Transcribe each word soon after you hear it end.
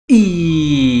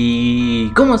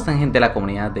Y ¿cómo están, gente de la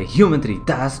comunidad de Geometry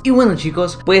Dash? Y bueno,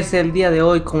 chicos, pues el día de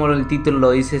hoy, como el título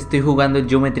lo dice, estoy jugando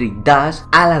Geometry Dash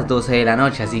a las 12 de la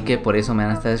noche. Así que por eso me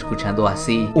van a estar escuchando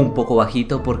así, un poco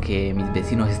bajito, porque mis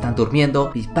vecinos están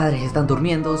durmiendo, mis padres están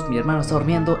durmiendo, mi hermano está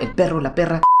durmiendo, el perro, la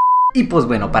perra. Y pues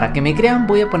bueno, para que me crean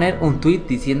voy a poner un tweet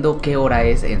diciendo qué hora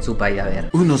es en su país. A ver.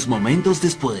 Unos momentos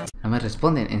después. No me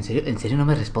responden, ¿en serio no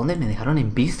me responden? ¿Me dejaron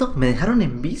en visto? ¿Me dejaron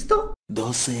en visto?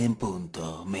 12 en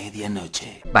punto,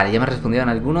 medianoche. Vale, ya me respondieron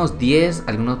algunos, 10,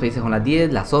 algunos países son las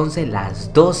 10, las 11,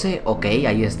 las 12, ok,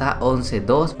 ahí está, 11,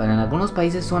 2. Vale, en algunos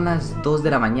países son las 2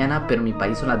 de la mañana, pero en mi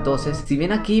país son las 12. Si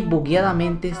bien aquí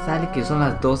bugueadamente sale que son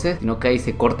las 12, sino que ahí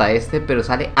se corta pero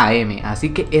sale AM, así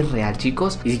que es real,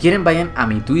 chicos. Y si quieren vayan a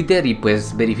mi Twitter y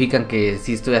pues verifican que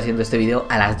sí estoy haciendo este video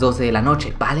a las 12 de la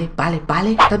noche, vale.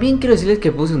 También quiero decirles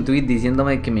que puse un tweet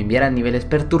diciéndome que me enviaran niveles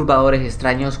perturbadores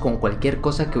extraños con cualquier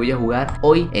cosa que voy a jugar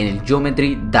hoy en el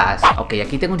Geometry Dash. Ok,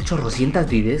 aquí tengo un chorrocientas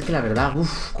de ideas que la verdad,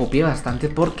 copié bastante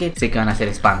porque sé que van a ser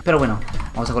spam. Pero bueno,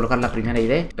 vamos a colocar la primera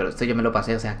idea. Pero esto yo me lo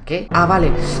pasé, o sea, ¿qué? Ah,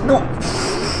 vale, no.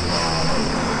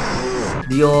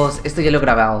 Dios, esto ya lo he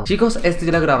grabado. Chicos, esto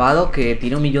ya lo he grabado, que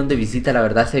tiene 1 millón de visitas, la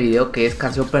verdad, ese video, que es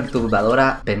canción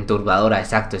perturbadora,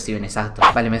 exacto, Steven, exacto.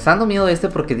 Vale, me está dando miedo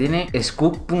porque tiene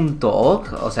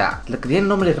scoop.org, o sea, lo que tiene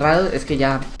nombres raros es que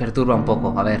ya perturba un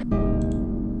poco. A ver.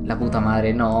 La puta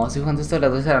madre, no, estoy jugando esto a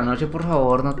las 12 de la noche, por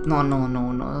favor,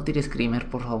 no tires screamer,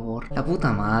 por favor. La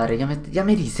puta madre, ya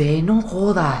me ericé, no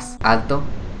jodas. Alto.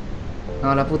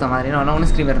 No, la puta madre, no, un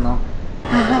screamer no.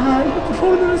 Ay, por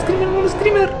favor, no un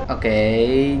screamer. Ok,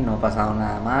 no ha pasado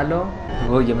nada malo.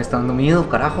 Uy, ya me está dando miedo,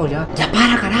 carajo, ya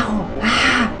para, carajo.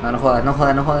 No jodas.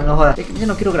 Yo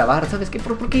no quiero grabar, ¿sabes qué?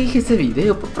 ¿Por qué dije ese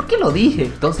video? ¿Por qué lo dije?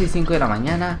 12 y 5 de la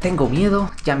mañana, tengo miedo,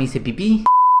 ya me hice pipí.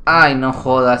 Ay, no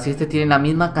jodas, si este tiene la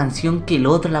misma canción que el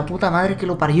otro, la puta madre que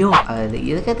lo parió. A ver,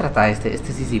 ¿y de qué trata este?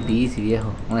 Este sí,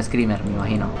 viejo. Un screamer, me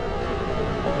imagino.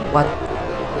 What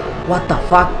the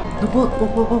fuck? No puedo.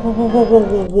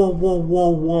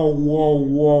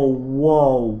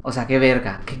 Wow. O sea, qué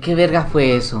verga. ¿Qué verga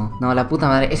fue eso? No, la puta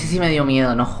madre. Ese sí me dio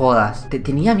miedo, no jodas.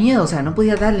 Tenía miedo, o sea, no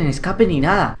podía darle en escape ni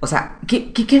nada. O sea,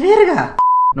 ¿qué verga?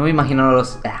 No me imagino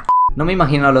los... No me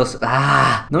imagino a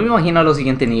los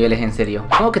siguientes niveles, en serio.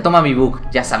 ¿Cómo que toma mi bug?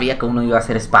 Ya sabía que uno iba a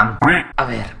hacer spam. A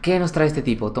ver, ¿qué nos trae este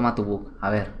tipo? Toma tu bug, a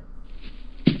ver.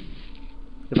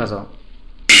 ¿Qué pasó?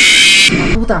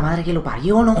 La puta madre que lo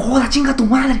parió, no jodas, chinga tu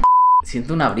madre.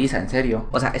 Siento una brisa, en serio.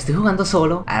 O sea, estoy jugando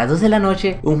solo a las 2 de la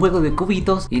noche un juego de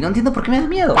cubitos y no entiendo por qué me da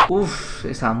miedo. Uf,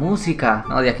 esa música.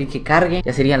 No, de aquí que cargue,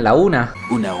 ya serían la 1.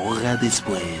 Una hora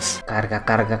después. Carga.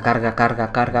 3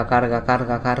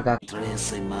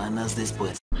 semanas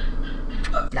después.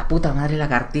 La puta madre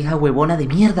lagartija huevona de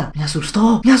mierda. Me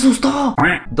asustó.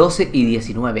 12 y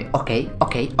 19. Ok.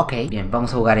 Bien,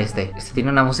 vamos a jugar este. Este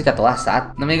tiene una música toda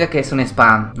sad. No me diga que es un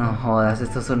spam. No jodas,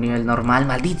 esto es un nivel normal.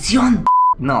 ¡Maldición!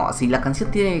 No, si la canción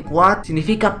tiene what,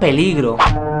 significa peligro.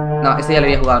 No, este ya lo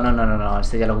había jugado, no,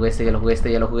 este ya lo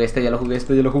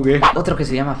jugué. Otro que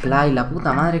se llama Fly, la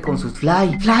puta madre con sus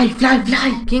Fly.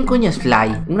 ¿Quién coño es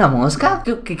Fly? ¿Una mosca?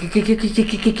 ¿Qué? Ok,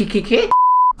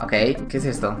 ¿qué es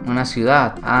esto? Una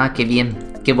ciudad. Ah, qué bien,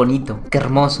 qué bonito, qué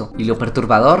hermoso. Y lo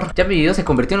perturbador, ya mi video se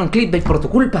convirtió en un clickbait por tu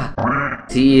culpa.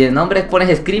 Si el nombre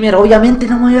pones Screamer, obviamente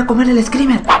no me voy a comer el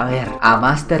Screamer. A ver, a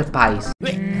Master Pies.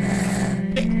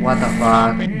 What the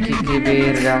fuck, qué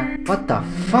verga. What the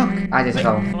fuck. Ah, ya se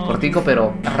acabó. Cortico,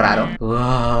 pero raro.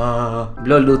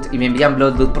 Blood Loot, y me envían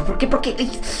Blood Loot. ¿Por qué?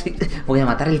 Voy a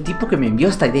matar al tipo que me envió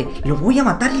esta idea. Lo voy a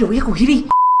matar y lo voy a coger y...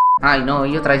 Ay, no,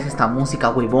 y otra vez esta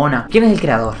música huevona. ¿Quién es el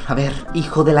creador? A ver,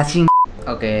 hijo de la ching...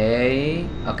 Ok,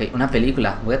 una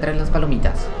película. Voy a traer las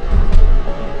palomitas.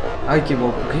 Ay, qué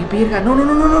bobo, qué verga.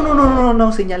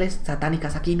 No, señales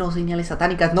satánicas aquí, no, señales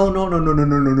satánicas. No.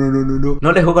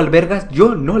 No le juego al vergas,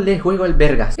 yo no le juego al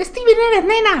vergas. Steven, eres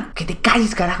nena. Que te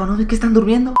calles, carajo, ¿no ves que están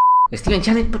durmiendo? Steven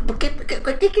Channel, ¿por qué?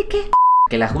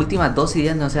 Que las últimas 2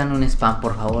 ideas no sean un spam,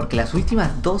 por favor. Que las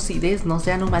últimas 2 ideas no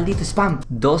sean un maldito spam.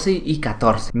 12 y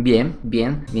 14. Bien,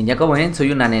 ya como ven,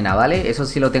 soy una nena, ¿vale? Eso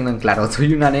sí lo tengo en claro.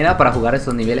 Soy una nena para jugar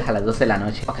estos niveles a las 12 de la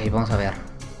noche. Ok, vamos a ver.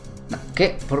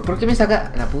 ¿Qué? ¿Por qué me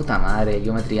saca la puta madre?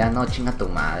 Geometría, no, chinga tu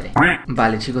madre.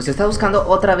 Vale, chicos, está buscando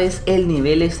otra vez el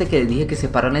nivel este que les dije que se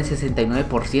paró en el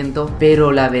 69%.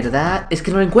 Pero la verdad es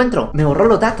que no lo encuentro. Me borró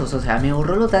los datos, o sea, me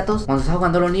borró los datos cuando estaba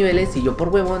jugando los niveles. Y yo por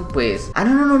huevón, pues... Ah,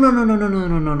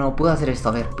 no, puedo hacer esto.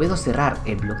 A ver, puedo cerrar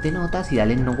el bloc de notas y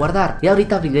darle en no guardar. Y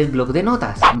ahorita abriré el bloc de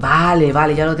notas. Vale,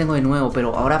 ya lo tengo de nuevo.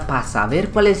 Pero ahora para saber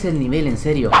cuál es el nivel, en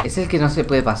serio, es el que no se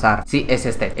puede pasar. Sí, es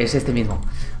este mismo.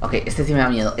 Ok, este sí me da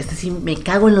miedo. Este sí me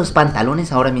cago en los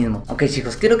pantalones ahora mismo. Ok,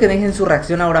 chicos, quiero que dejen su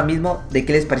reacción ahora mismo de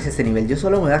qué les parece este nivel. Yo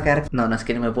solo me voy a quedar... No, es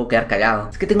que no me puedo quedar callado.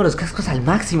 Es que tengo los cascos al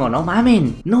máximo, no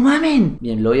mamen. No mamen.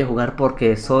 Bien, lo voy a jugar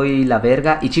porque soy la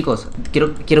verga. Y chicos,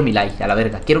 quiero mi like, a la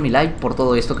verga. Quiero mi like por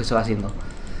todo esto que estoy haciendo.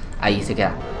 Ahí se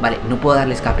queda. Vale, no puedo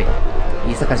darle escape.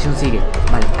 Y esta canción sigue.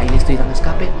 Vale, ahí le estoy dando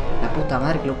escape. La puta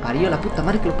madre que lo parió, la puta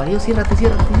madre que lo parió. Ciérrate.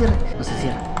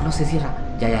 No se cierra.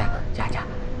 Ya.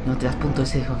 No te das punto,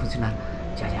 ese dejó de funcionar.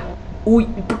 Ya. Uy,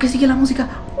 ¿por qué sigue la música?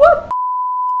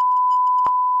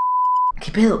 ¿Qué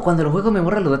pedo? Cuando lo juego me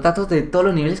borra los datos de todos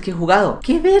los niveles que he jugado.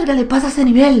 ¿Qué verga le pasa a ese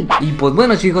nivel? Y pues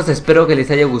bueno, chicos, espero que les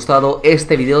haya gustado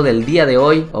este video del día de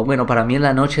hoy. O bueno, para mí en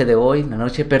la noche de hoy, la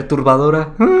noche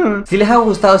perturbadora. Si les ha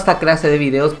gustado esta clase de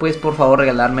videos, pues por favor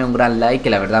regalarme un gran like,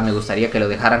 que la verdad me gustaría que lo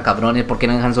dejaran, cabrones. ¿Por qué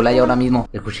no dejan su like ahora mismo?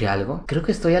 ¿Escuché algo? Creo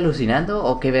que estoy alucinando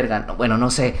o qué verga. No, bueno,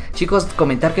 no sé. Chicos,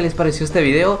 comentar qué les pareció este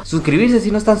video. Suscribirse si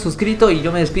no están suscritos y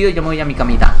yo me despido y yo me voy a mi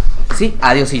camita. Sí,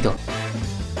 adiosito.